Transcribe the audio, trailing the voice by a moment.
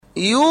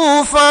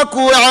يوفك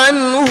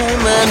عنه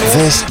من.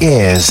 This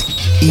is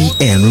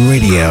EN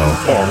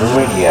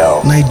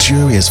Radio.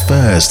 Nigeria's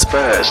first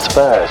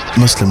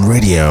Muslim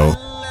radio.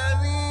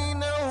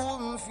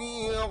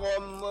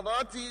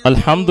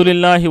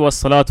 Alhamdulillah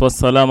wassalatu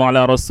wassalamu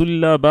ala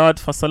rasulillah ba'd.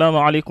 Fassalamu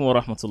alaikum wa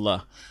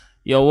rahmatullah.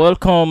 You're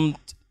welcome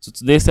to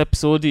today's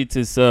episode. It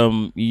is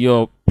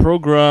your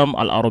program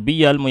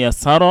Al-Arabiya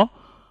Al-Muyassara,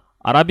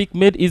 Arabic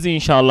Made Easy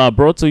inshallah,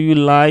 brought to you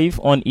live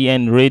on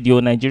EN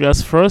Radio,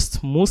 Nigeria's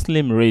first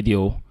Muslim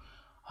radio.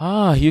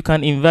 You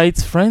can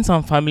invite friends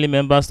and family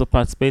members to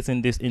participate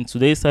in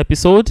today's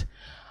episode,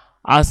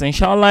 as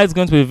inshallah it's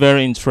going to be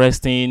very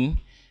interesting.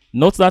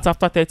 Note that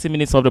after 30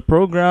 minutes of the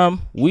program,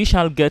 we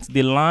shall get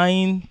the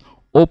line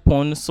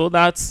open so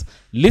that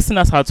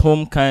listeners at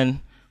home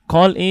can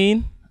call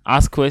in,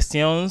 ask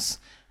questions,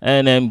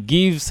 and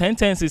give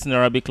sentences in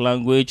Arabic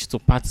language to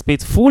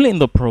participate fully in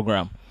the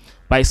program.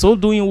 By so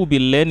doing, we'll be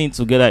learning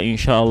together,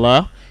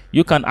 inshallah.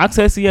 You can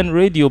access EN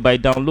Radio by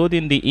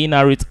downloading the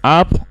eNarrate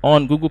app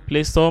on Google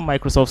Play Store,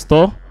 Microsoft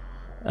Store,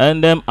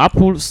 and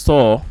Apple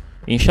Store.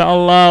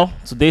 Inshallah,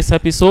 today's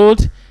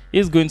episode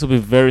is going to be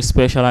very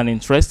special and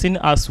interesting,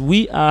 as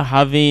we are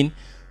having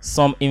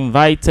some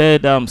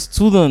invited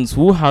students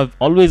who have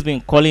always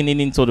been calling in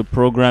into the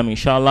program,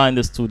 inshallah, in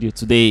the studio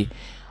today.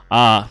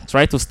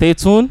 Try to stay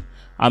tuned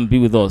and be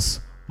with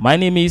us. My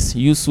name is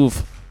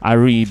Yusuf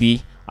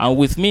Aribi, and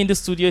with me in the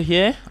studio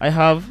here, I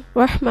have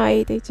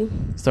Rahma Yedeji.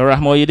 Mr.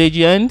 Rahma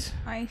Yedeji and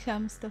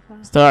Aisha Mustafa.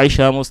 Mr.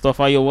 Aisha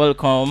Mustafa. You're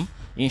welcome.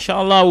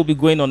 Inshallah, we'll be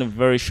going on a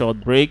very short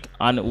break,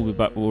 and we'll be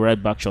back. We'll be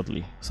right back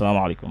shortly.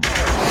 Assalamu alaikum.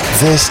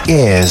 This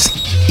is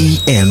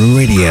EN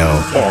Radio.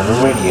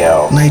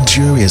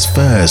 Nigeria's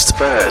first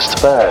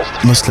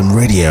Muslim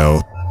radio.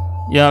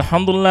 Yeah,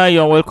 alhamdulillah,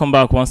 you're welcome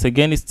back once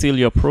again. It's still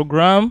your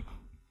program,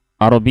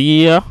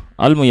 Arabiya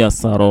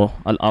Al-Muyassara,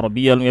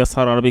 Al-Arabiya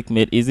Al-Muyassara, Arabic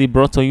Made Easy,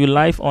 brought to you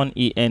live on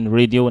EN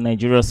Radio,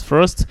 Nigeria's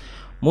first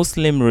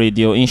Muslim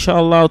radio.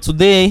 Inshallah,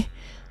 today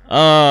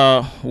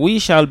we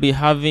shall be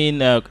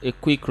having a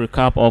quick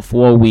recap of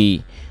what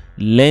we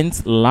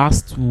learned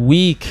last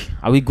week.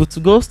 Are we good to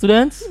go,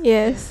 students?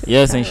 Yes.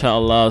 Yes,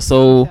 inshallah.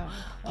 So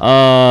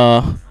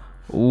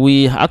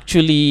we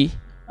actually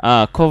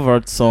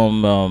covered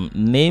some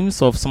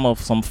names of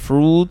some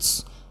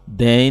fruits.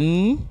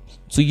 Then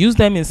to use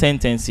them in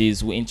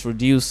sentences, we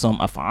introduced some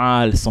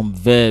af'al, some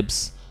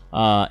verbs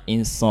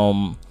in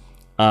some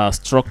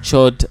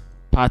structured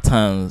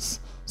patterns.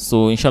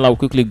 So inshallah, we'll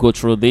quickly go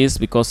through this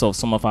because of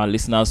some of our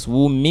listeners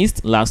who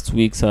missed last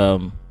week's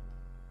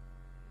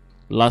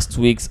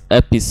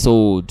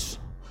episode.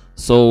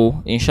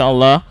 So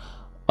inshallah,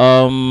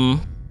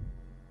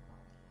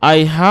 I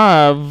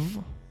have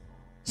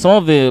some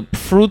of the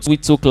fruits we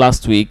took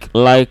last week,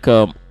 like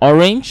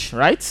orange,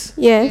 right?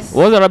 Yes.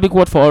 What's the Arabic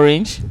word for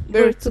orange?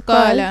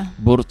 Burtukala.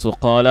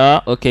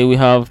 Burtuqala. Okay, we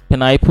have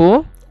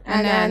pineapple.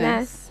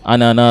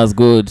 Ananas.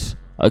 Good.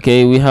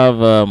 Okay, we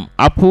have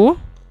apple.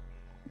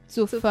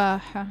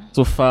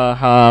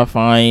 Tufaha.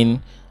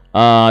 Fine.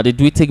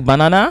 Did we take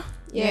banana?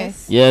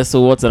 Yes. Yes.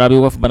 So what's the Arabic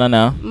word for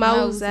banana?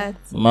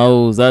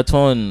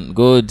 Mauzatun.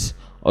 Good.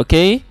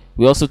 Okay.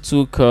 We also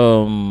took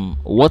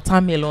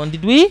watermelon.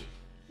 Did we?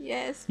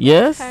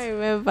 Yes. I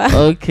remember.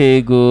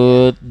 Okay.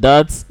 Good.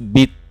 That's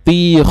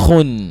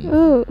bitihun.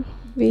 Oh,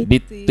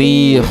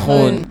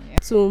 Bitihun.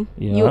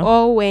 Yeah. You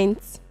all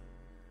went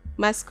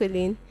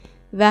masculine.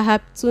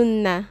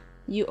 Dhahabtunna.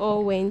 You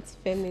all went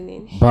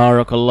feminine.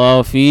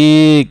 Barakallahu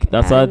feek.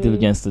 That's our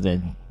diligent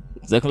student.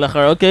 Jazakallah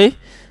khair. Okay.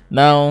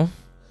 Now,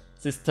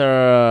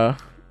 Sister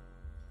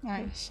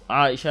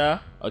Aisha.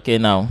 Okay,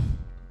 now.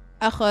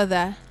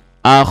 Akhadha.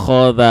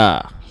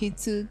 He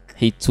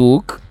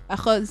took.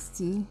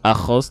 Akhaztu.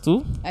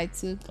 I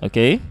took.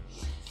 Okay.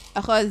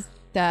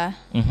 Akhazta.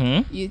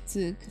 You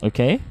took.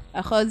 Okay.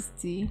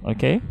 Akhazti.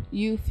 Okay.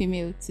 You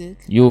female took.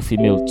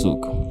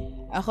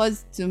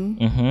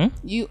 Akhaztum.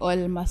 You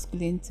all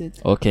masculine took.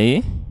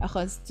 Okay.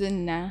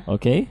 Akhaztunna.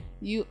 Okay.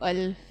 You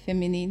all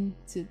feminine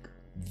took.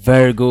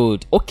 Very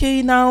good.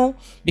 Okay, now,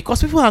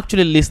 because people are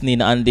actually listening,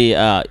 and they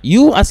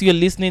you, as you're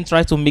listening,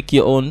 try to make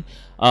your own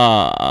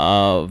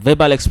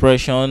verbal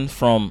expression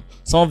from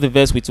some of the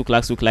verbs we took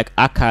last week, like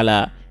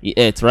akala, he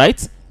ate,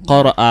 right?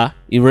 Qara'a,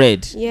 he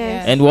read.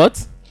 Yes. And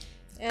what?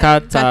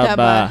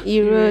 Kataba,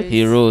 He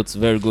wrote.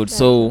 Very good.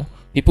 So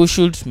people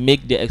should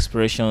make the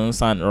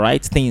expressions and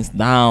write things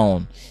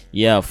down.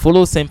 Yeah,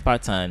 follow same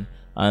pattern,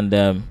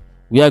 and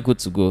we are good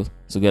to go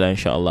together,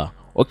 inshallah.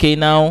 Okay,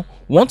 now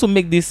want to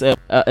make these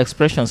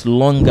expressions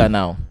longer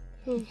now.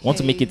 Okay. Want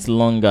to make it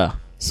longer.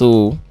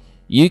 So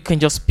you can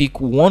just pick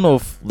one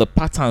of the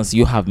patterns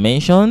you have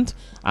mentioned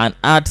and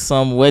add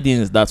some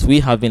wordings that we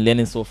have been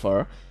learning so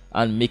far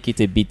and make it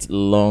a bit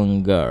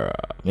longer.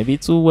 Maybe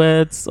 2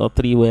 words or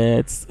 3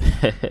 words.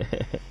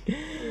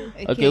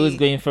 Okay, who's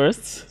going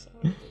first?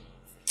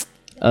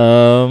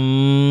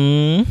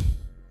 I'm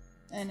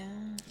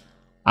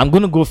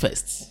gonna go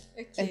first.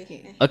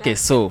 Okay,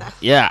 so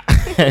yeah.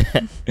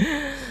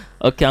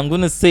 Okay, I'm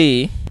gonna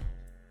say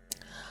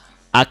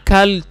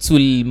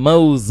akaltul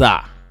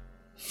mauza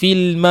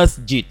fil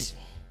masjid.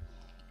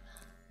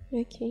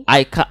 Okay.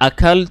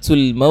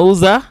 Akaltul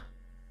mauza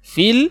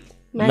fil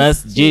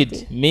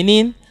masjid,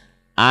 meaning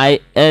I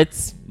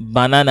ate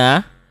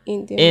banana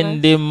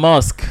in the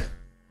mosque.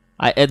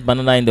 I ate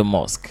banana in the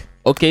mosque.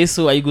 Okay,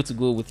 so are you good to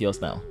go with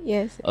yours now?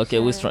 Yes. Okay,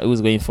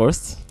 who's going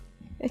first?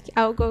 Okay,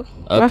 I'll go.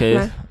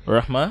 Okay,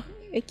 Rahma.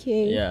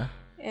 Okay. Yeah.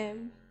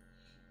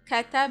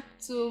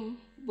 Katabtum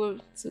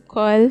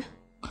burtukol.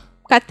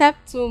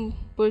 Katabtum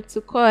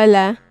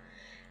burtukola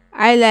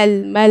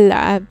alal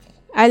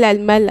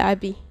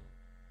malabi.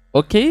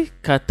 Okay,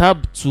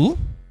 katabtum.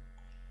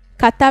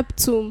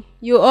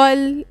 You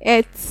all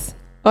ate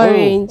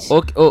orange. Oh,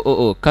 okay.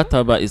 Oh.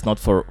 Kataba is not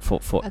for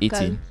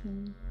eating.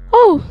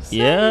 Oh, sorry.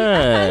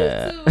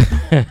 Yeah.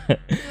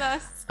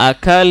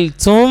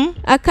 Akaltum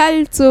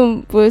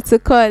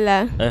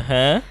burtukola.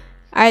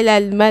 على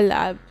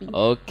الملعب.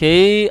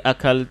 Okay,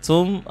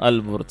 أكلتم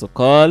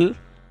البرتقال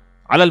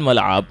على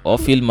الملعب or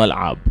في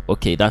الملعب.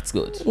 Okay, that's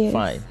good. Yes.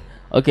 Fine.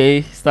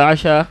 Okay,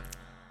 Stasha.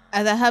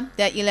 أذهبت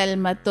إلى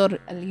المطار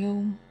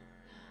اليوم.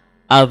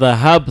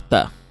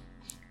 أذهبت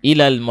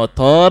إلى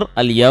المطار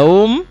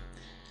اليوم.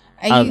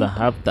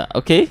 أذهبت.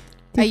 Okay.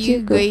 Are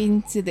you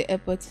going to the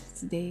airport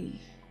today?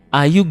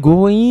 Are you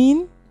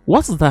going?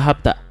 What's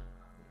ذهبت?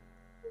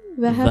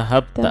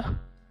 ذهبت.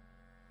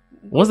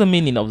 What's the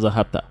meaning of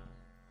ذهبت?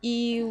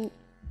 He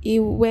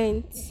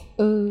went.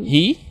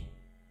 He?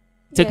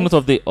 Take note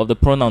of the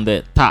pronoun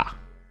there. Ta.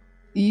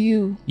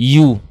 You.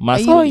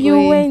 Masculine. Oh,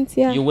 you went.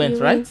 Yeah. You went,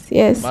 right?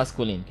 Yes.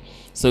 Masculine.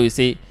 So you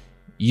say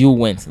you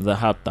went.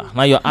 Dhahabta.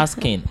 Now you're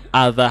asking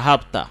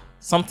adhahabta.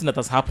 Something that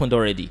has happened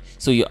already.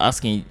 So you're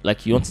asking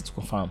like you wanted to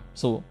confirm.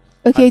 So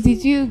okay,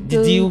 did you go?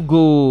 Did you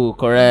go?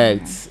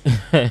 Correct.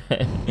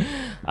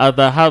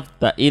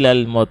 Adhahabta ila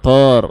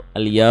al-motor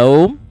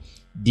al-yawm.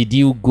 Did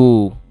you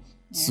go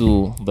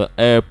to the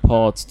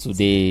airport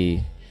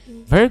today?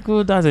 Very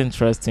good. That's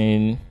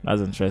interesting.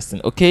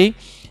 Okay,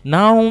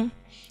 now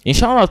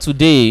inshallah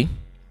today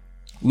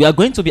we are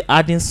going to be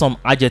adding some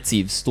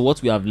adjectives to what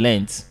we have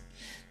learned.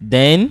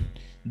 Then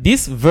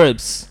these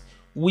verbs,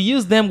 we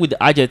use them with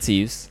the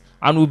adjectives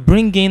and we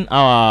bring in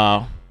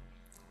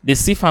the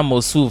sifa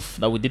mosuf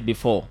that we did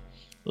before,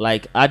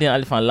 like adding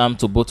alif and lam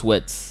to both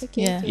words.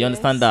 Okay, Yeah. You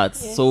understand that?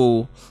 Yes.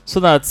 So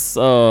that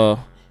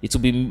it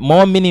will be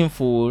more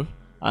meaningful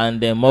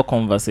and more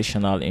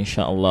conversational,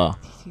 inshallah.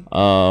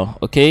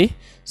 Okay,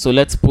 so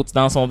let's put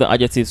down some of the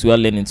adjectives we are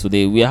learning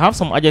today. We have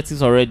some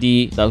adjectives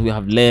already that we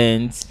have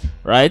learned,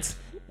 right?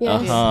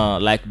 Yes.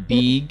 Like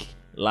big,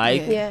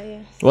 like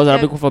Yeah. what's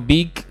Arabic for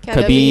big?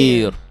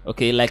 Kabir.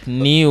 Okay, like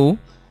new,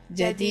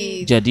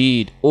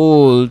 jadid,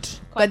 old,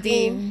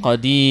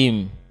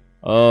 qadim.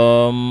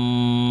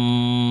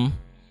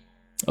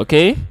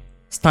 Okay,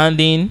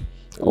 standing,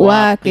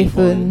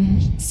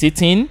 waqifun,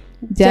 sitting,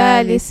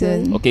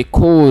 jalisun, okay,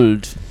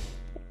 cold,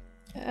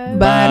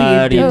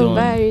 baridun.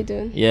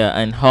 Baridun. Yeah,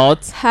 and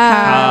hot,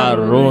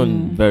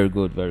 harun. Very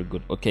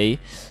good. Okay,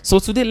 so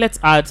today let's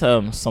add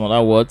some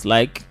other words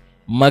like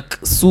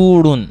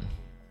maksurun,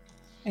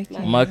 okay.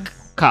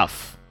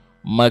 makkaf,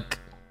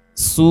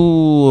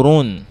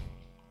 maksurun.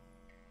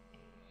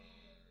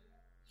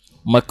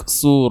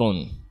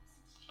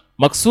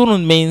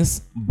 Maksurun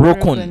means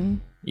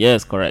broken.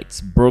 Yes,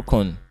 correct.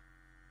 Broken.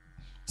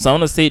 So I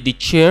want to say the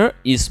chair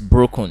is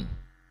broken.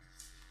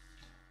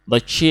 The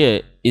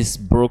chair is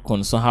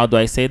broken. So how do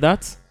I say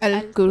that?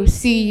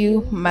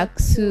 Al-kursiyu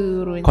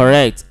maksurun.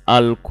 Correct.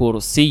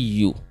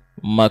 Al-kursiyu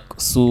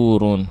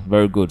maksurun.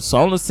 Very good. So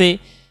I want to say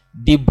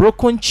the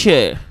broken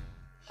chair.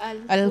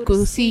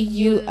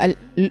 Al-kursiyu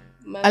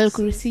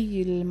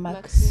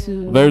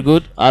al-maksur. Very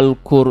good.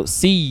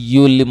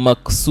 Al-kursiyul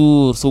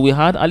maksur. So we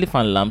had alif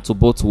and lam to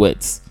both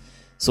words.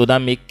 So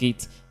that make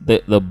it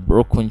the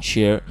broken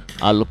chair.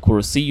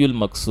 Al-kursiyul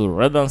maksur.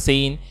 Rather than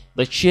saying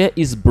the chair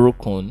is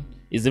broken,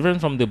 is different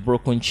from the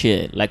broken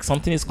chair. Like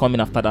something is coming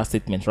after that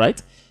statement,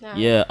 right?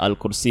 Yeah.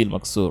 Al-kursiyul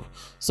maksur.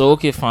 So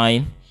okay,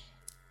 fine.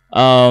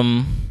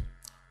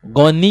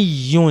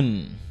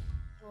 Ghaniyun.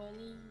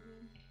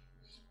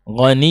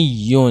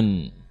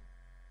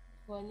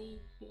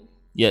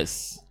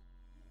 Yes.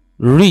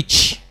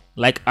 Rich,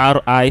 like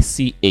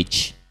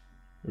R-I-C-H.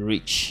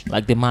 Rich,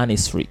 like the man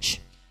is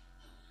rich.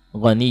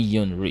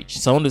 Ghaniyun, rich.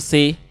 So I want to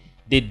say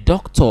the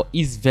doctor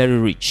is very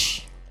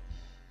rich.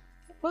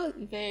 Well,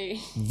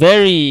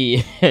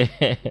 Very.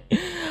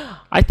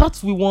 I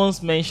thought we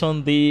once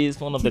mentioned this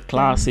one of the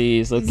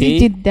classes. Okay.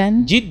 Is it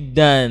Jiddan?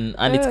 Jiddan,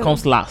 and it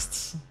comes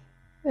last.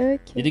 okay.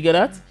 Did you get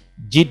that?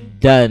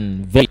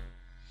 Jiddan, very.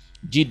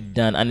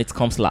 Jiddan, and it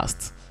comes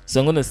last.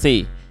 So I'm gonna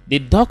say the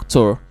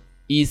doctor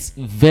is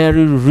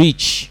very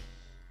rich.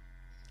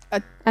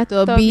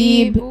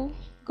 At-tabib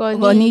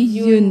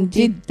ghaniyun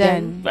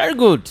jiddan. Very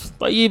good.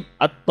 طيب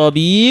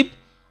الطبيب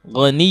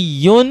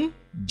غني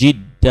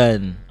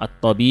جدا.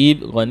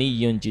 الطبيب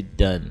غني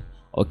جدا.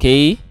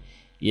 Okay.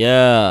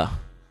 Yeah.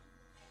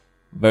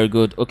 Very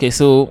good. Okay,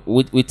 so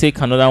we take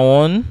another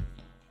one.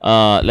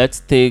 Let's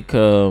take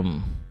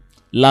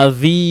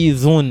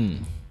lavizun.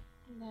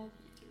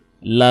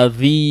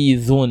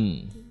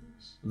 Lavizun.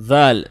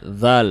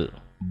 Zal.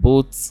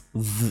 Both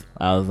z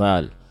are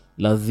zal.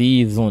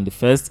 Lazizun. The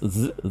first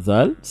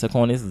zal, second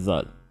one is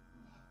zal.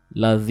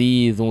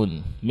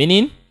 Lazizun,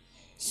 meaning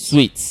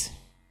sweet.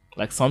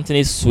 Like something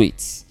is sweet,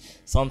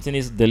 something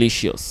is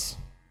delicious.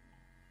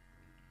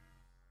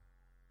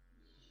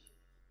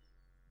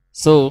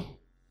 So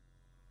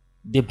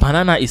the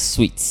banana is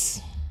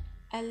sweet.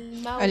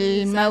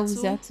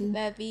 Al-mawzatu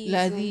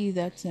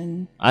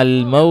ladhidatun.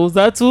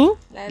 Al-mawzatu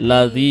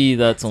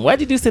ladhidatun. Why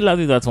did you say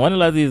ladhidatun? Why not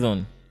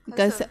ladhizun?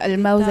 Because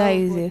al-mawza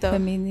is a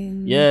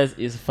feminine. Yes,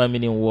 it's a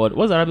feminine word.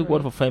 What's the Arabic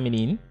word for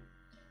feminine?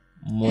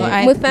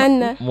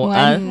 Muthanna.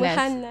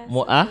 Mu'annas.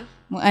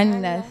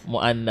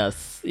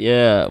 Mu'annas.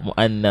 Yeah,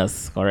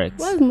 mu'annas. Correct.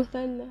 What's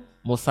muthanna?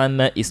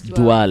 Musanna is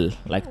dual,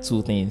 like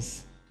two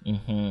things.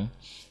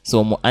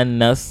 So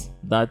mu'annas,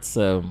 that's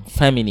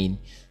feminine.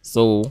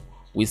 So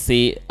we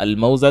say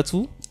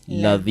al-mawzatu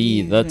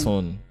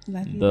ladhidatun.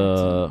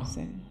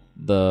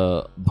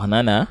 The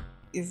banana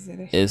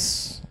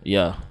is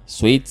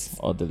sweet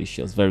or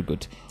delicious. Very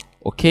good.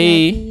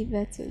 Okay,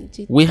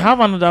 we have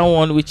another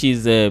one which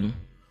is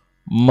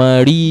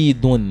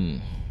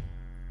maridun.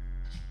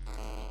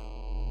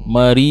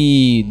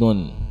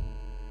 Maridun.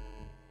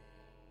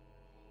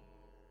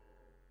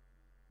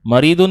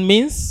 Maridun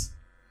means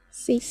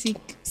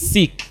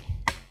sick.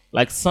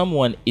 Like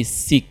someone is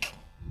sick.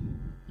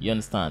 You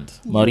understand?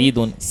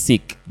 Maridun,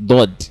 sick.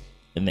 Dod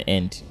in the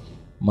end.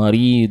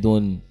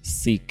 Maridun,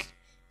 sick.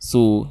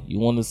 So you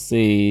want to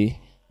say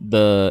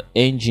the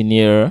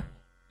engineer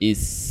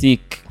is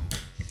sick.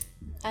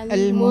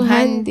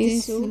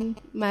 Al-muhandisu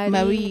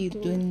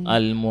Maridun.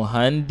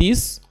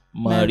 Al-muhandis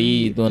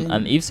maridun.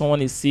 And if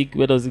someone is sick,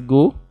 where does he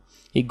go?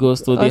 He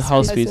goes to the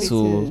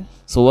hospital.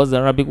 So what's the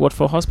Arabic word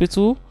for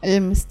hospital?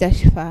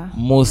 Al-mustashfa.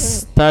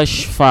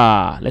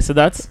 Mustashfa. Let's say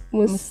that.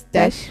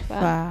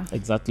 Mustashfa.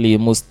 Exactly,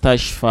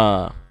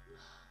 mustashfa.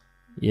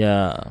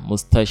 Yeah,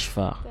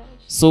 mustashfa.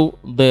 So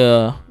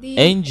the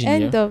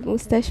engineer end of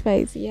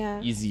mustashfa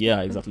is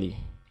exactly.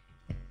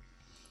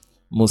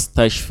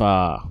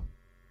 Mustashfa.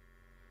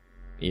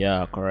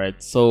 Yeah,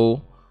 correct.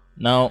 So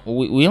now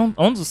we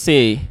want to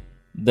say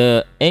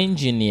the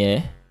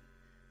engineer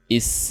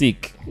is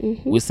sick.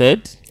 We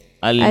said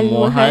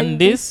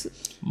al-muhandis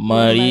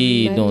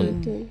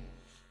maridun,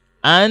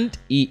 and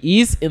he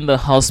is in the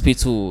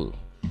hospital.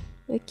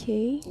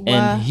 Okay.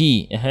 And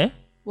he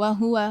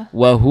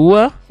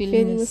Wahuwa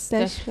Fil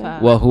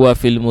mustashfa. Wahuwa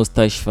fil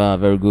mustashfa.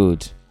 Very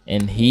good.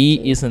 And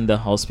he is in the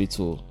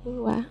hospital.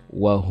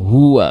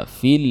 Wahuwa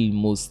fil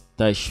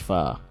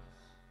mustashfa.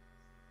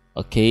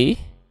 Okay.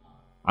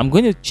 I'm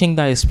going to change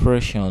that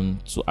expression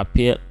to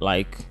appear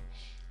like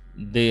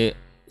the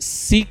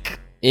sick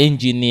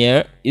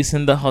engineer is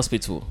in the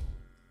hospital.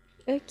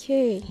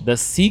 Okay. The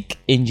sick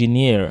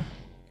engineer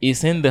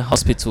is in the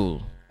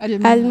hospital.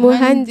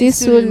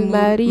 Al-muhandisul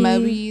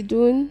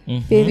maridun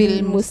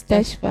fil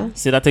mustashfa.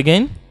 Say that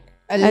again.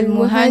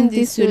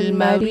 Al-muhandisul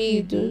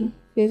maridun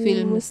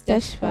fil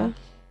mustashfa.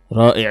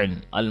 رائع.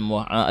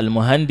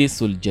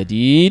 المهندس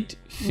الجديد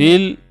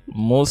في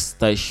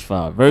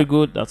المستشفى. Very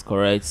good. That's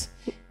correct.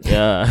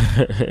 Yeah.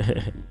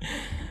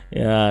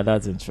 Yeah,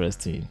 that's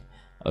interesting.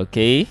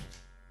 Okay.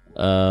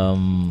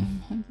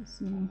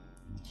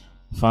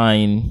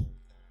 Fine.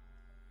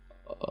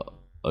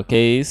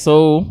 Okay,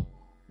 so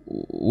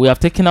we have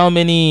taken how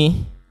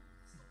many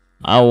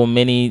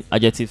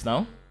adjectives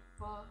now?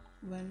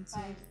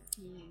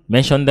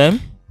 Mention them.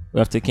 We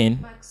have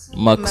taken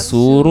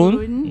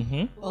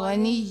maksurun,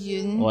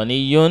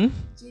 waniyun,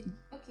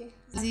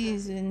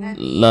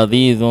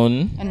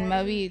 ladhidun, and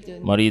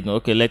maridun.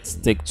 Okay, let's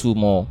take two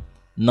more.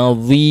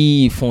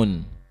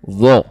 Nadhifun,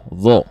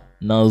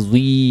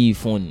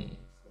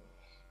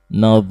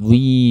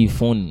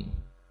 nadhifun,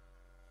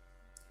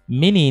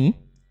 meaning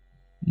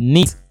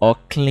neat or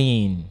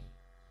clean.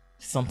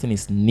 Something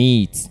is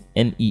neat,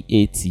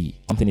 N-E-A-T.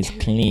 Something is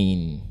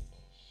clean.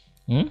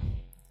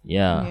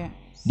 Yeah.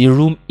 The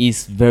room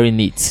is very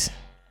neat.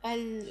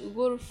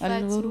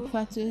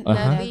 Al-ghurfatu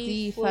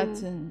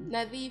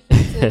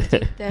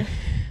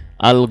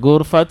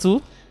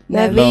Al-ghurfatu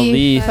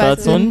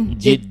nadhifatun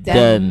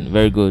jiddan.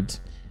 Very good.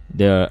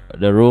 The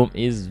room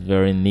is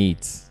very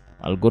neat.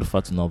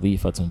 Al-ghurfatu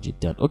nadhifatun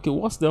jiddan. Okay,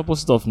 what's the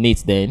opposite of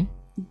neat then?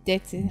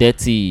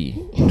 Dirty.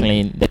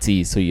 Clean,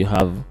 dirty. So you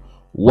have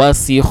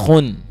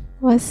wasikhun.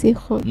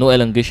 No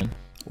elongation.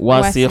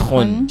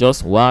 Wasikhun.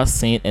 Just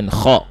wasin and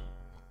kha.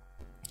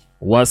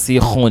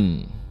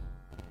 Wasikhun.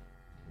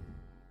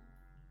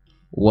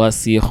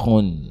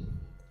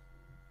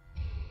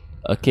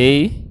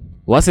 Okay.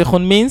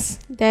 Wasikhun means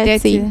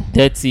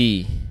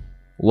dirty.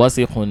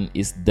 Wasikhun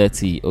is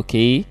dirty.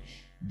 Okay.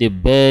 The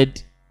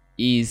bed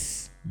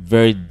is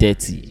very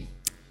dirty.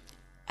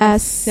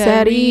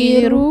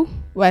 As-sariru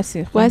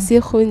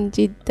wasikhun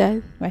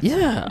jiddan.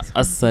 Yeah.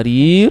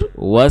 As-sarir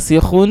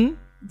wasikhun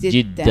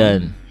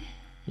jiddan.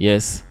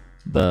 Yes,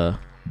 the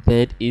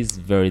bed is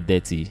very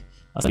dirty.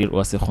 As-sarir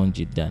wasikhun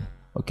jiddan.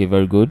 Okay,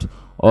 very good.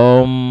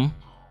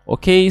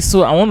 Okay,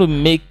 so I want to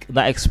make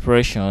that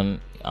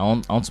expression. I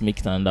want to make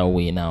it another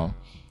way now.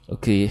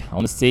 Okay, I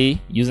want to say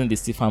using the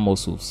Sifham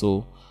Mawsuf.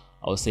 So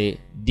I'll say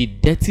the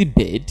dirty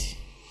bed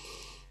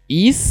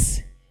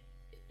is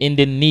in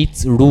the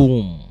neat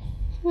room.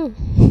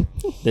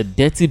 The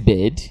dirty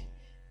bed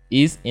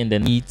is in the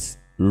neat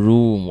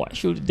room. Why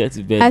should the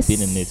dirty bed be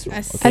in the neat room?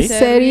 Okay.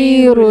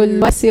 السرير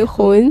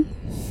الوسخ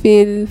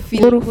في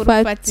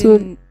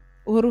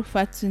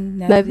غرفة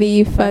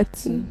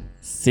نظيفة.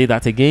 Say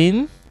that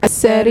again.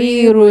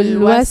 السرير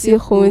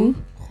الوسخ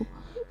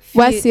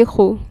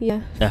وسخ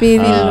في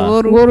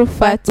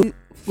الغرفة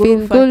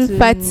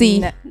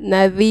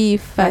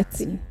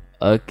نظيفة.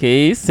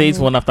 Okay, say it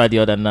one after the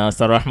other now,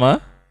 Sarahma.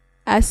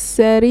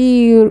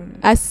 السرير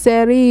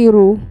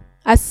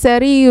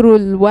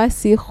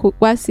الوسخ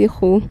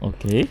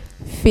Okay.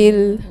 في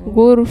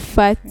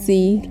الغرفة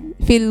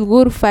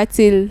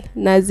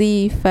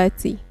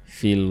النظيفة.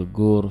 في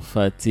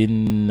الغرفة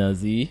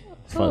النظيفة.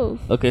 Oh.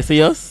 Okay, say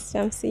yours.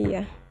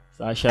 شمسية.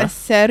 Sasha.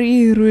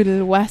 السرير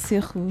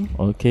الوسخ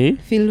Okay.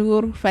 في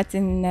الغرفة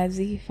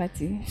النظيفة.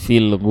 في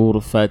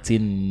الغرفة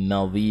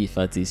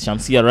النظيفة.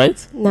 Shamsia,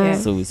 right? No.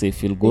 So we say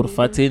في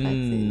الغرفة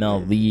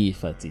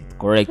النظيفة.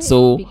 Correct.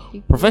 So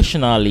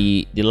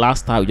professionally, the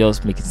last time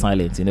just make it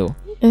silent, you know.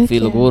 في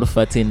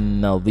الغرفة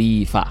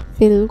النظيفة.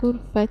 في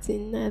الغرفة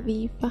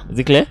النظيفة. Is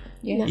it clear?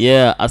 Yeah.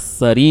 Yeah.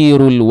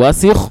 السرير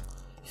الوسخ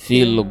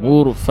في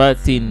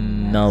الغرفة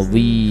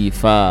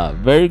النظيفة.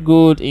 Very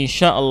good.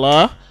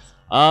 Inshallah.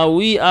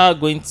 We are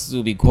going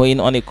to be going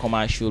on a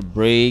commercial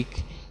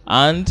break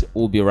and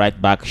we'll be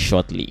right back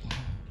shortly.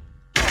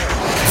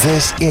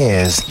 This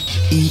is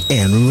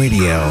EN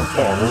Radio.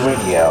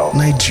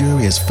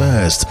 Nigeria's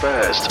first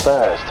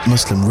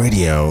Muslim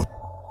radio.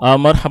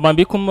 Marhaban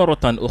bikum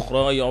maratan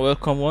ukhra. You're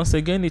welcome once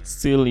again. It's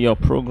still your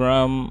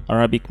program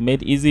Arabic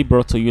Made Easy,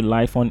 brought to you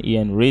live on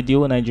EN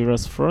Radio,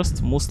 Nigeria's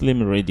first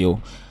Muslim radio.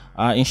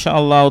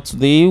 Inshallah,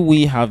 today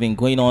we have been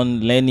going on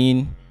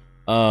learning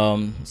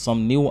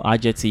some new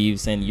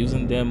adjectives and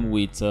using them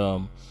with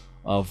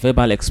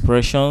verbal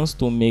expressions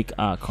to make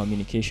our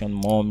communication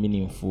more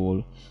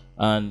meaningful.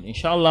 And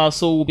inshallah,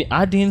 so we'll be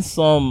adding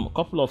some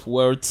couple of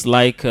words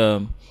like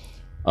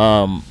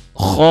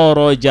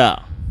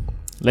kharaja.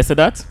 Let's say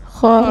that.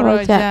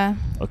 خرج.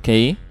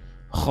 Okay.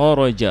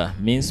 Kharaja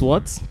means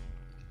what?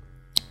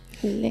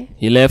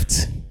 He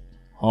left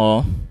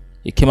or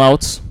he came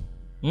out.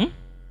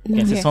 You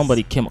can say Yes.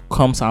 somebody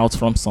comes out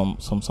from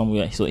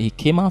somewhere. So he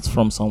came out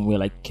from somewhere,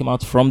 like came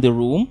out from the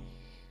room.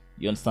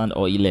 You understand?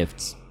 Or he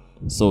left.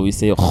 So we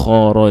say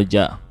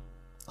kharaja.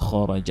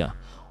 Kharaja.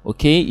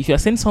 Okay. If you are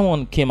saying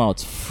someone came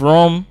out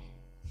from,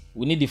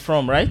 we need the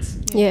from, right?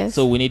 Yes.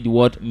 So we need the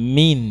word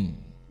min.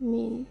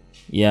 Mean.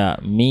 Yeah,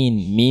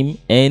 min, mim,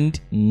 and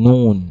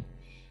noon.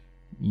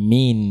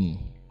 Min.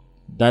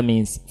 That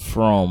means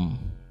from.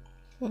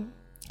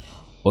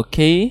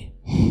 Okay.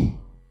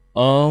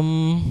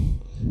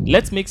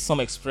 Let's make some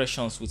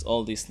expressions with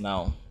all this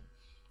now.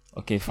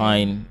 Okay,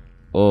 fine.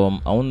 I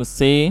want to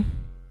say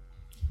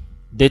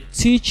the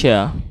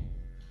teacher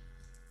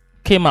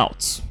came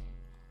out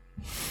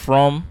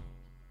from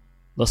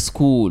the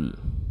school.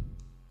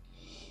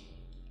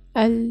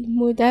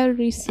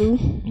 المدرس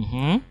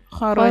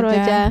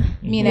خرج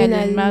من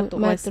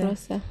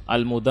المدرسة.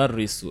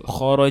 المدرس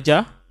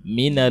خرج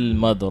من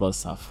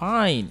المدرسة.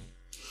 Fine.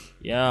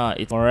 Yeah,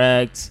 it's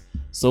correct.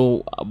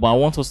 So, but I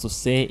want us to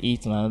say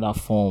it in another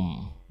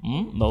form.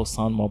 That will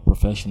sound more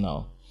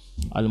professional.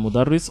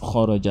 Al-Mudarris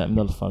kharaja min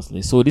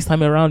al-fasli. So this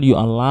time around, you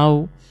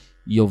allow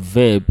your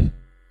verb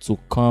to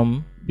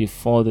come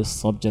before the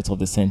subject of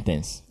the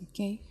sentence.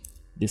 Okay.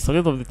 The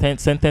subject of the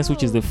sentence,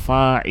 which is the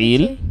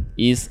fa'il,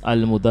 is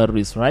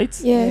al-Mudarris, right?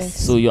 Yes.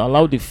 So you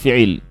allow the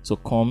fi'il to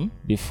come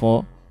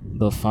before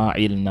the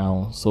fa'il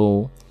now.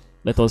 So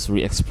let us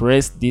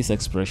re-express this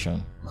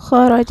expression.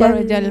 خرج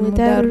خرج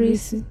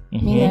المدرس المدرس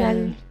من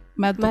المدرسة.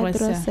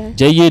 المدرسة.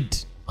 جيد.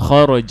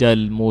 خرج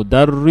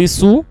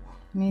المدرس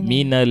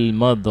من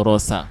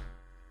المدرسة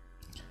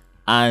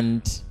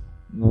and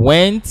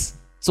went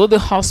to the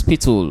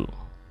hospital.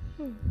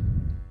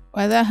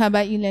 وذهب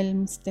إلى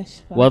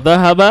المستشفى.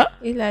 وذهب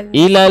إلى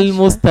إلى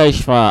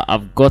المستشفى.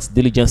 I've got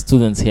diligent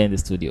students here in the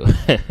studio.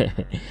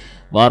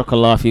 بارك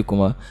الله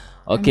فيكم.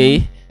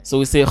 Okay, so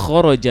we say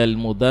خرج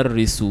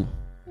المدرس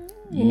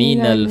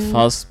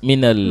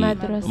من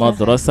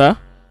المدرسة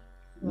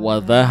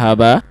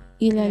وذهب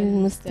إلى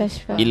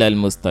المستشفى. إلى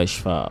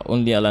المستشفى.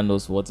 Only Allah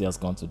knows what he has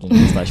gone to do in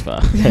the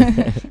mustashfa.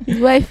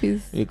 His wife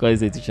is. Because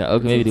he's a teacher.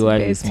 Okay, maybe the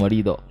wife is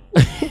Morido.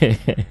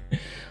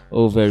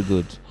 Oh, very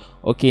good.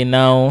 Okay,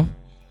 now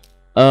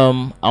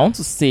I want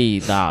to say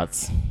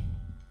that,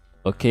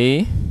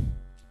 okay,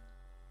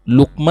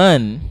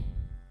 Luqman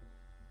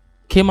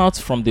came out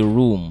from the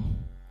room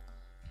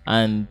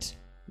and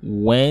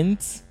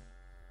went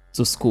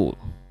to school.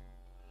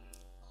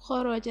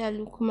 خرج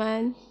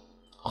لقمان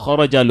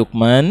خرج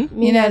لقمان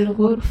من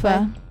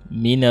الغرفة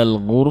من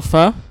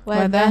الغرفة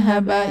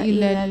وذهب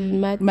إلى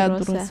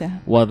المدرسة.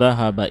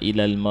 وذهب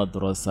إلى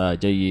المدرسة.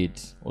 جيد.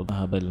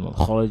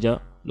 خرج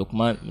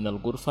لقمان من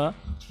الغرفة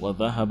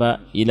وذهب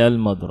إلى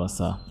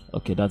المدرسة.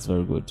 Okay, that's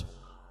very good.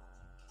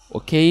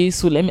 Okay,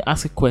 so let me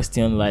ask a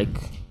question like,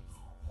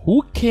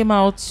 who came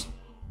out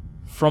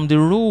from the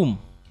room?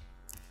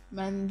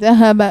 من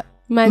ذهب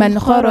من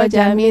خرج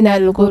من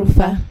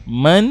الغرفة.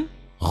 Man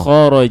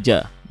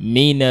kharaja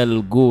min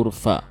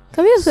al-ghurfa.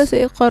 Can we also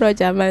say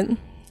kharaja man?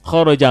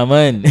 Kharaja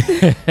man.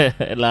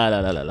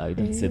 La, we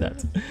don't say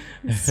that.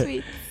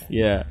 Sweet.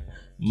 Yeah.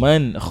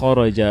 Man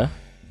kharaja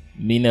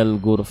min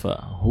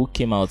al-ghurfa. Who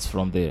came out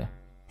from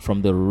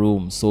the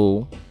room.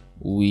 So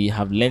we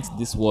have learnt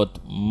this word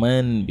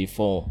man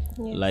before.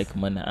 Yes. Like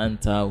man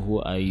anta,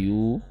 who are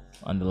you?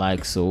 And the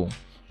like. So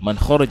man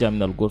kharaja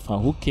min al-ghurfa.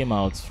 Who came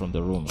out from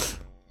the room?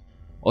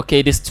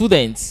 Okay, the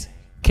students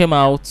came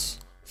out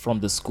from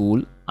the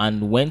school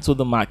and went to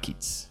the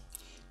market.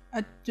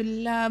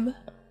 الطلاب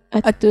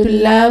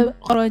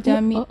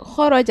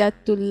خرج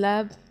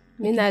الطلاب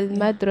من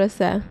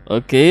المدرسة.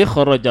 Okay,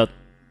 خرج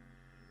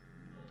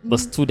the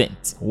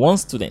student, one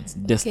student,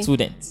 the Okay.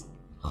 student.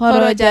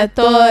 خرج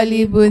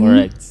طالب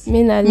Correct.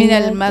 من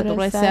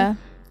المدرسة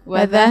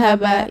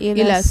وذهب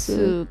إلى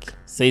السوق.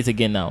 Say it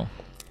again now.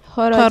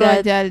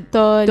 خرج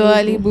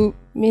الطالب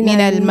من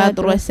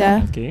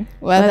المدرسة Okay.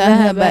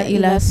 وذهب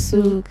إلى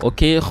السوق.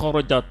 Okay,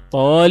 خرج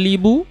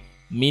الطالب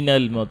من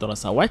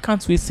المدرسة. Why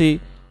can't we say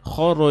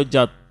خرج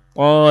الطالب?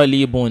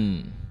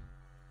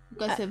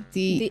 Because of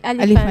the the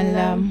alif alif and and lam.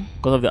 lam.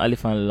 Because of the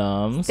alif and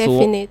lam.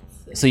 Definite.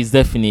 So it's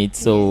definite.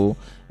 So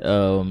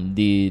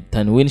the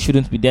tanween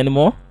shouldn't be there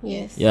anymore.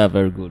 Yes. Yeah,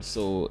 very good.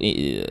 So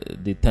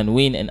the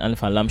tanween and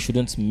alif and lam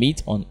shouldn't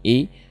meet on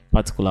a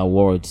particular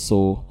word.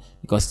 So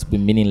because it will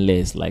be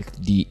meaningless, like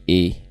the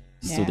a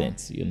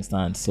student. You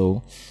understand?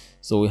 So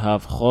we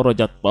have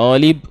خرج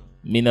الطالب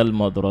من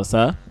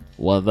المدرسة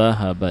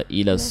وذهب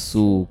إلى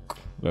السوق.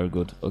 Very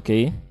good.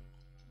 Okay.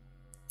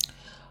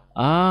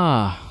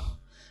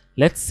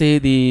 Let's say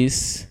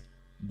this,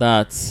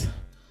 that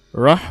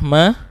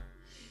Rahma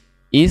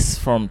is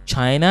from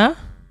China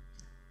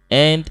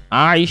and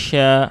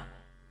Aisha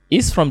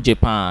is from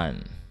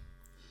Japan.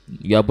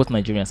 You are both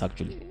Nigerians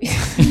actually.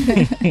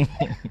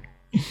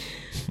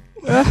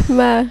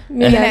 رحمة من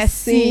من الصين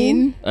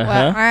الصين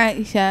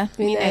وعائشة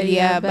من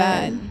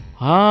اليابان.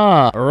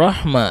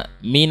 Rahma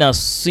mina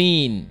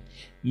sin,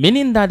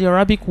 meaning that the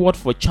Arabic word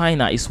for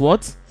China is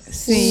what?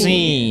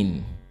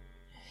 Sin.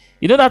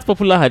 You know that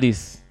popular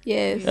hadith?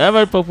 Yes.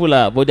 Very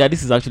popular, but the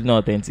hadith is actually not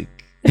authentic.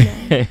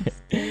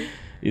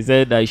 He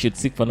said that you should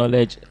seek for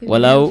knowledge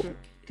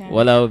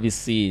walau be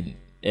seen,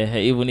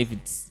 even if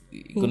it's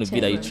going to be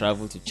that you China.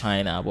 travel to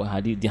China,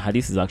 but the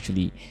hadith is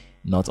actually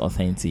not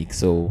authentic.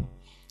 So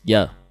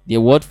yeah, the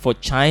word for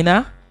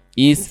China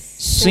is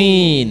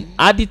seen.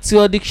 Add it to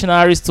your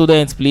dictionary,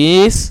 students,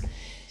 please.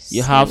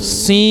 You have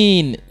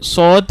seen,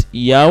 sod,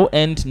 yaw,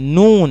 and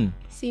noon.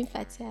 Sin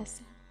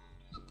Fatiasa.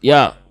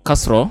 Yeah,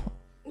 kasro,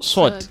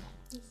 sod,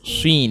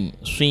 seen,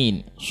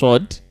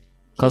 sod,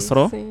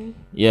 kasro. Sin.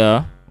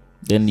 Yeah,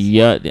 then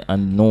yeah,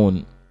 and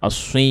noon,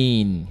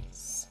 aswin,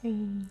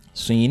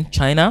 swin,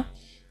 China.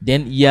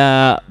 Then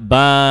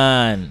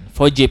yaban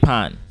for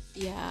Japan.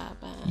 Yeah.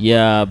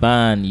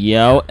 Yaban,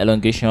 yaw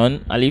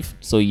elongation alif,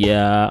 so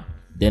yeah,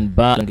 then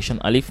ba elongation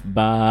alif,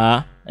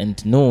 ba,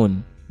 and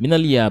noon minal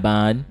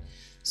yaban.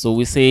 So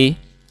we say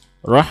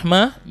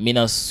Rahma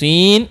minas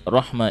Sin.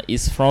 Rahma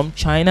is from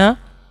China.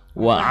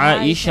 Wa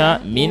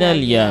Aisha minal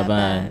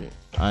yaban,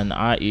 and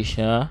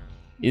Aisha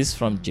is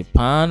from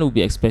Japan. We'll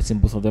be expecting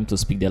both of them to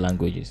speak their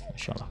languages,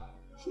 inshallah.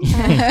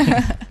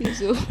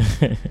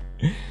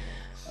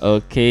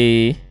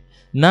 Okay,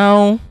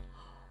 now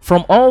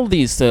from all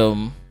this,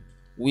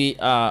 we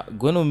are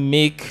going to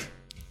make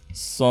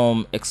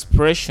some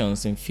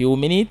expressions in few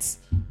minutes,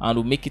 and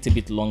we'll make it a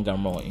bit longer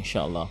more,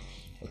 inshallah.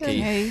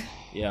 Okay.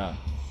 Yeah.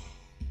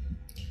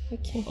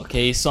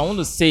 Okay, so I want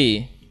to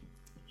say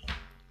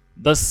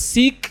the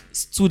Sikh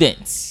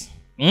students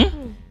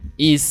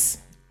is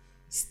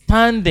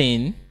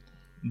standing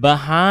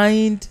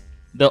behind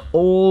the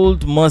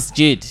old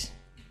masjid.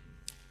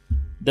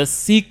 The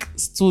Sikh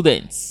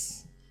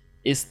students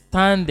is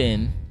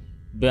standing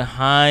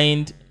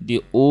behind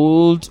the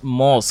old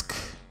mosque.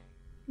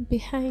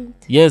 Behind.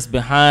 Yes,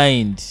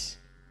 behind.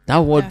 That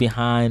word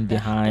behind. No,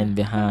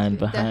 tahta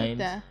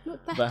Behind.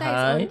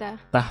 is under.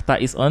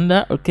 Tahta is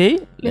under. Okay.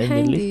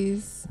 Behind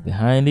is.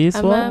 Behind is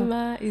what?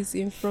 Amama is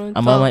in front.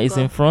 Amama is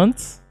in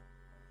front.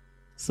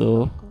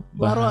 So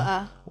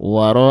وراء.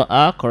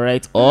 Wara'a,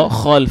 correct, or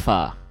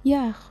khalfa.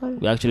 Yeah.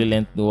 We actually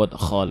learned the word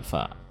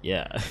khalfa.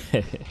 Yeah.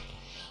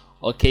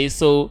 Okay,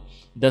 so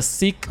the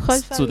Sikh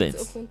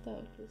students.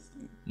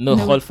 No,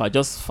 khalfa,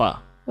 just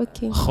fa.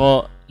 Okay.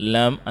 Kha,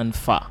 lam, and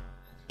fa.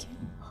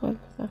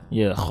 Khalfa.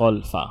 Yeah,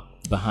 khalfa,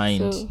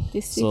 behind.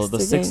 So The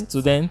Sikh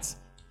student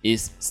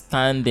is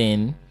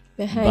standing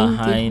behind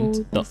behind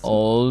the the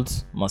old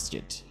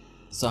masjid.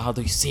 So how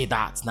do you say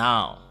that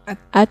now?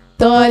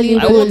 الطالب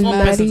I want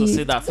one person to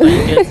say المريض. that, so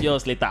you get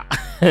yours later.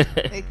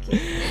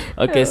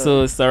 Okay,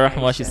 so Sarah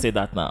Rahma should say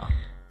that now.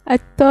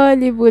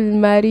 الطالب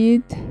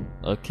المريض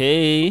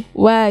Okay.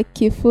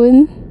 واقف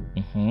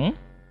Mm-hmm.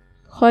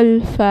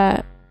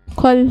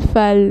 خلف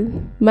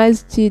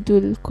المسجد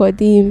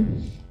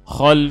القديم.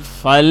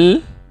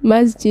 Khalfal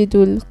مسجد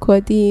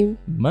القديم.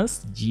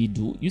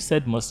 masjidu. You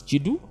said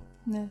masjidu?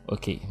 No.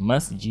 Okay,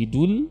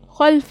 Masjidul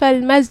خلف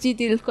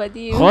المسجد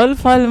القديم.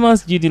 خلف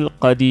المسجد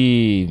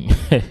القديم.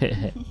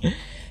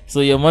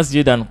 So your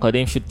masjid and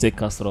qadim should take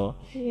kasra.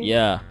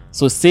 Yeah.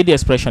 So say the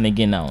expression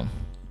again now.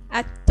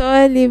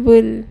 الطالب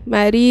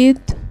المريض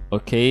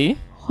Okay.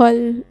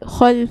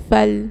 خلف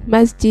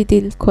المسجد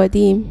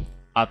القديم.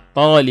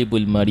 الطالب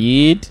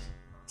المريض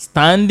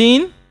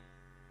standing.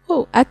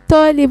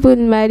 الطالب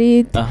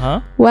المريض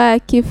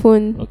واقف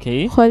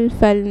Okay.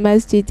 خلف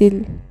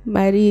المسجد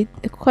المريض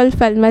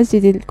خلف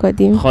المسجد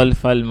القديم.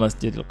 خلف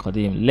المسجد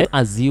القديم. Let's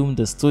assume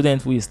the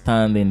student who is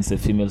standing is a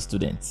female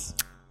student.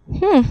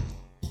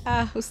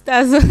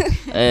 أستاذ.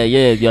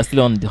 Yeah, you are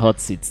still on the hot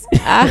seat.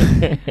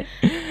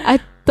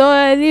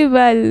 الطالب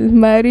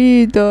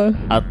المريض.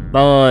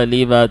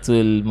 الطالبة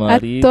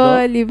المريض.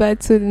 الطالبة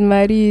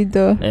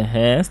المريض.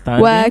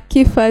 Standing.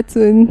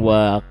 واقفة.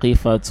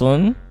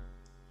 واقفة.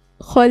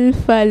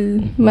 خلف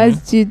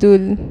المسجد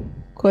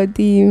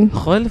القديم.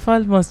 خلف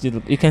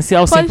المسجد. You can see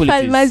how simple خلف it is.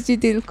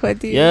 المسجد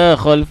القديم. Yeah,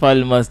 خلف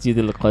المسجد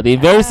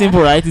القديم. Very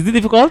simple, right? Is it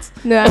difficult?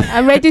 No,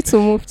 I'm ready to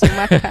move to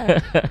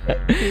Makkah.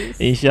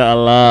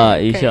 Inshallah,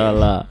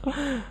 inshallah.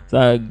 So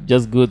I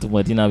just go to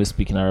Medina, I'll be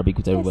speaking Arabic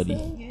with everybody.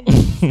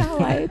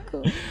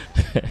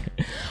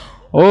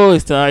 Oh,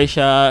 Mr.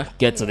 Aisha,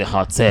 get to the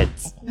hot set.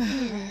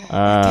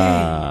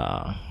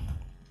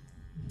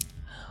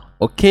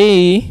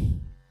 Okay.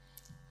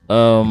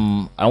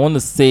 I want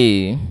to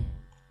say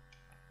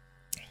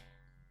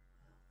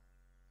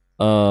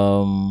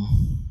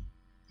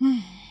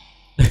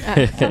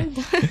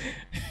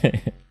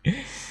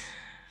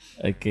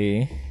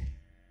okay.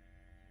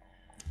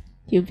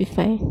 You'll be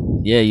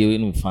fine. Yeah,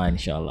 you'll be fine,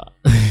 inshallah.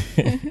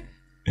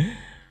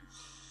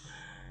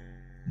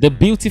 The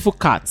beautiful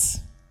cat.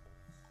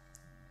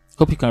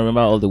 Hope you can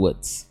remember all the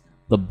words.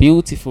 The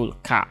beautiful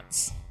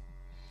cat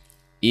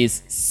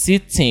is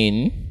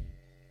sitting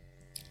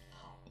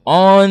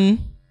on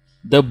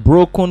the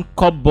broken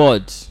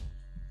cupboard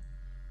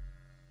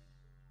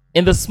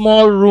in the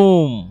small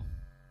room.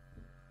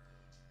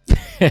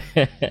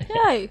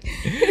 Hi.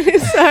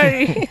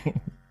 Sorry.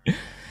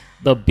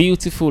 The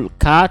beautiful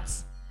cat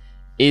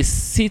is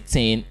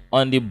sitting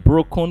on the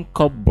broken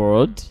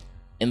cupboard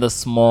in the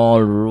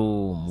small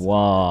room.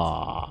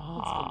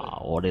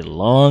 Wow, what a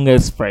long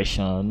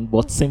expression,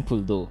 but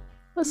simple though.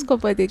 What's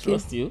cupboard again?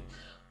 Trust you.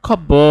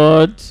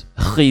 Cupboard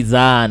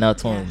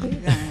khizanatun.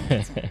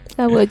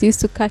 That word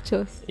used to catch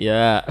us.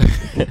 Yeah.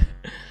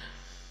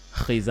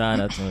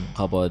 Khizanatun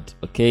cupboard.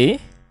 Okay.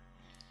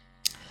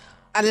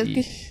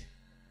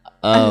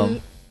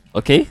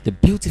 Okay. The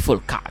beautiful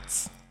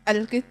cat.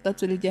 القطة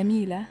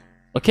الجميلة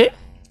Okay.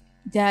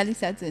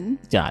 جالسة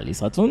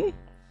جالسة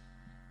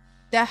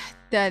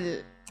تحت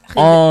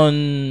on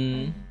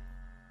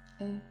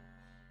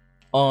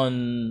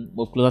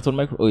move closer to the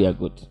micro. Oh yeah,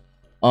 good.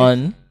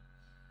 On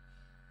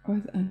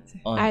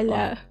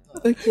على.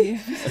 Okay.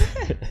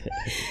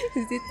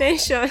 Is the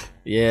tension?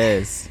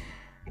 Yes.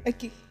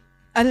 Okay.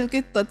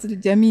 القطة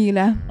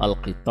الجميلة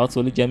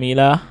القطة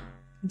الجميلة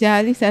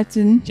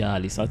جالسة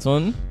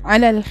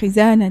على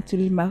الخزانة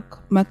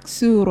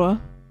المكسورة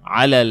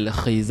على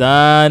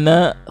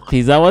الخزانة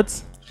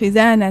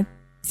خزانة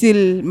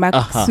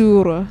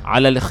المكسورة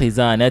على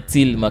الخزانة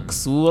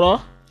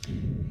المكسورة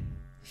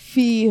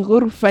في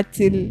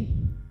غرفة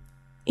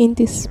In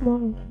the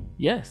small.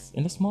 Yes,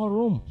 in a small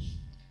room.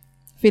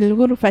 في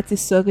الغرفة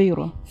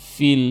الصغيرة.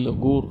 في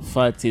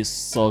الغرفة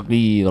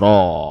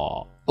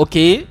الصغيرة.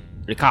 Okay,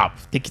 recap.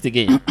 Take it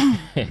again.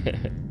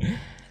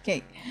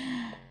 Okay.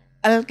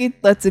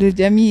 القطة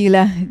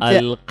الجميلة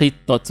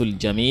القطة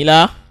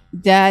الجميلة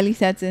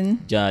جالسة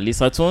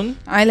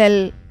على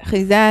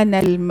الخزانة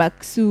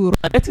المكسورة.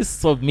 That is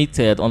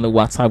submitted on the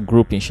WhatsApp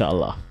group,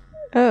 inshallah.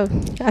 Oh,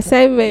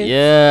 assignment.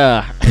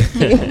 Yeah.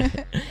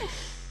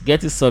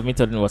 Get it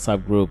submitted in the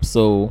WhatsApp group.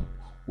 So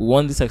we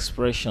want these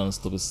expressions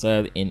to be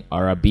said in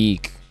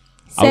Arabic.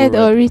 Said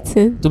or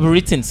written? To be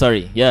written,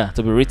 sorry. Yeah,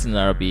 to be written in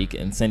Arabic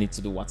and send it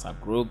to the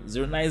WhatsApp group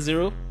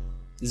 090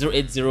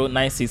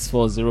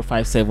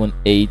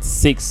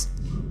 08096405786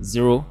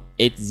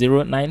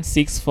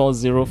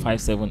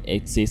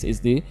 08096405786 is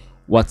the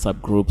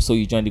WhatsApp group. So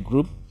you join the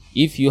group.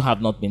 If you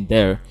have not been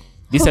there,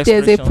 this Hope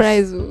there's a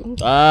prize.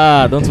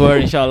 Don't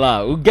worry,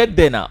 inshallah. We'll get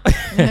there now.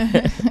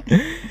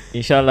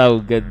 Inshallah,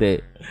 we'll get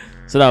there.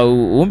 So that we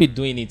won't be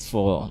doing it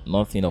for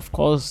nothing. Of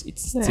course,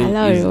 it's still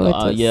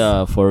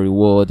is, for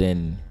reward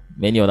and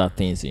many other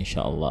things,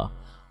 inshallah.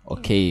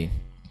 Okay.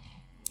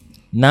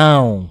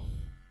 Now,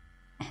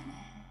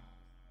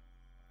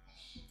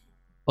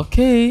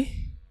 okay.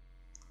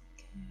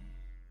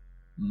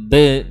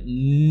 The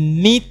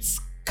neat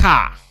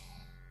car.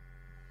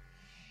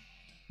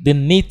 The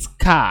neat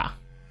car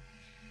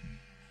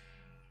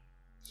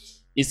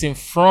is in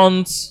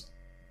front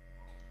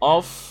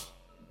of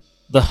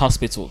the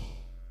hospital.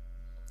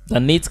 The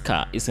neat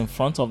car is in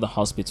front of the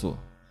hospital.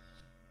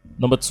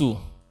 Number 2,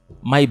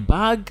 my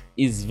bag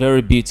is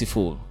very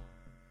beautiful.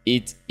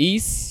 It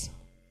is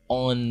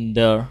on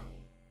the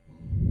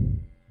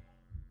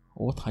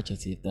what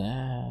adjective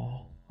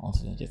there?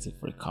 Also adjective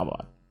for a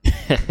cupboard.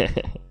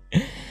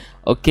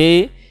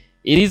 Okay,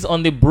 it is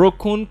on the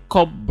broken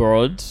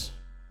cupboard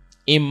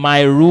in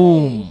my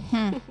room.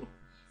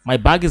 My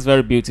bag is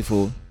very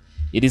beautiful.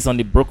 It is on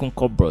the broken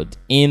cupboard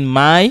in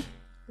my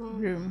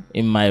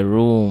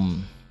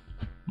room.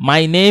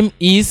 My name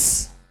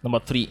is number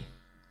 3.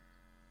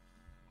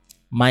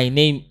 My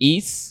name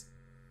is,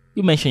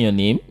 you mention your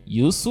name,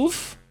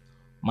 Yusuf.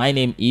 My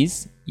name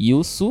is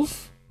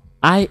Yusuf.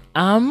 I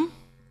am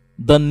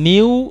the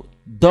new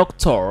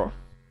doctor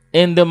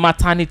in the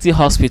maternity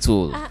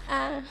hospital.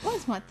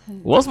 What's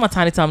maternity? What's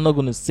maternity? I'm not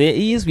going to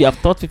say is we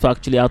have taught people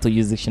actually how to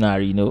use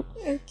dictionary, you know.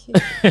 Okay.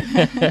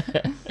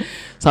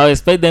 So I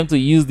expect them to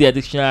use their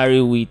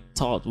dictionary we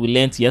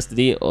learned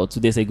yesterday or 2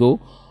 days ago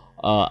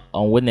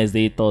on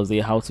Wednesday,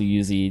 Thursday, how to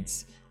use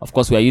it. Of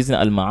course, we are using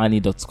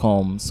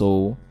almaani.com.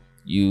 So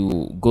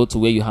you go to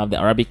where you have the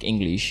Arabic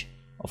English.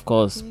 Of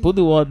course, put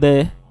the word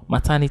there,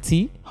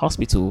 maternity,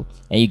 hospital,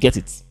 and you get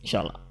it,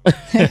 inshallah.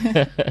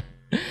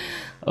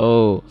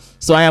 Oh,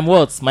 so I am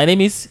what? My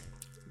name is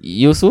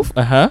Yusuf.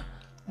 I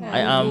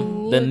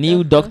am the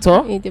new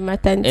doctor in the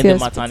maternity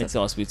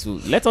hospital.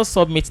 Let us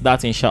submit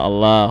that,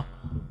 inshallah.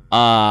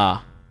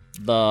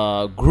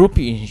 The group,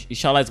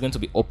 inshallah, is going to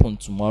be open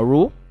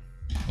tomorrow.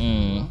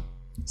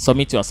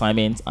 Submit your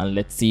assignment and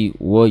let's see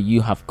what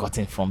you have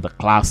gotten from the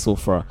class so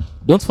far.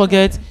 Don't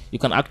forget, you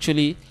can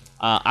actually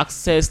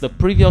access the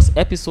previous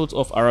episodes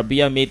of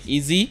Arabia Made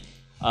Easy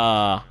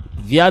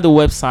via the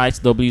website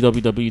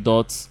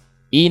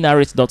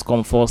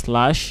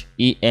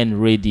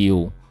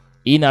www.enarrate.com/enradio.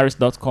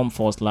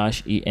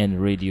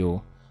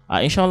 enarrate.com/enradio.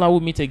 Inshallah,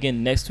 we'll meet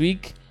again next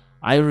week.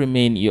 I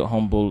remain your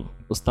humble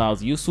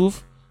Ustaz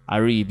Yusuf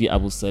Aribi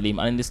Abu Salim,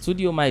 and in the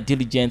studio, my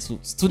diligent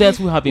students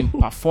who have been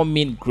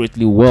performing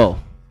greatly well.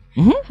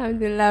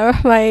 Alhamdulillah,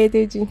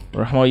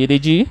 Rahma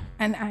Yedeji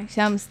And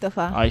Aisha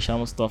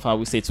Mustafa,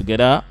 we say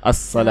together,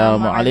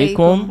 Assalamu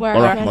alaikum wa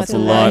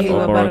rahmatullahi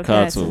wa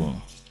barakatuh.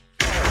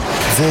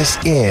 This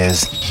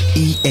is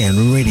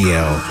EN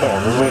Radio.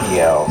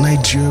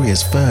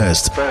 Nigeria's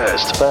first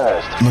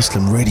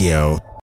Muslim radio.